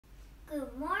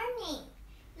Good morning,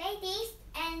 ladies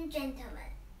and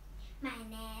gentlemen. My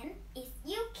name is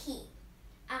Yuki.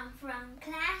 I'm from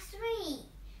class 3,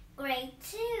 grade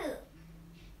 2.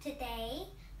 Today,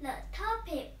 the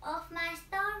topic of my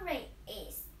story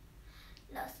is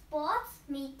the sports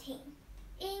meeting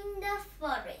in the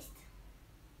forest.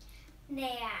 There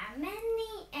are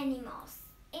many animals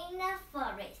in the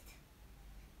forest.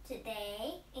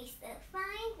 Today is a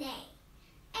fine day.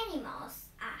 Animals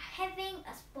are having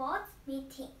a sports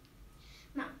meeting.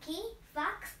 Monkey,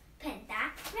 fox,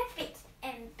 panda, rabbit,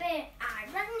 and bear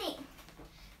are running.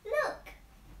 Look!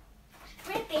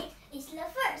 Rabbit is the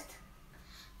first.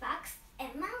 Fox and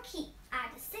monkey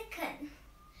are the second.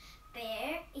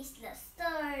 Bear is the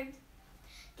third.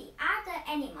 The other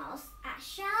animals are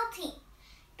shouting,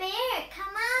 "Bear,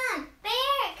 come on!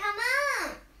 Bear, come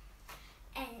on!"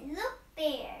 And look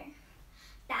there.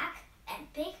 Duck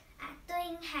and pig are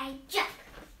doing high jump.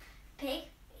 Pig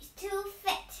is too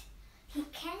fat. He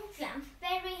can jump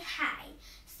very high,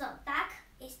 so duck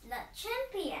is the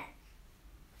champion.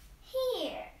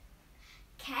 Here,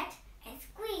 cat and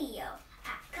squirrel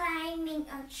are climbing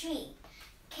a tree.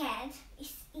 Cat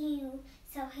is ill,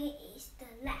 so he is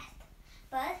the last,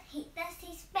 but he does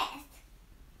his best.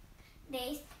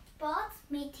 This sports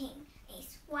meeting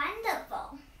is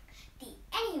wonderful. The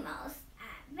animals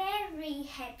are very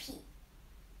happy.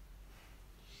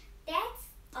 That's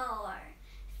all.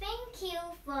 Thank you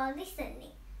for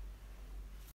listening.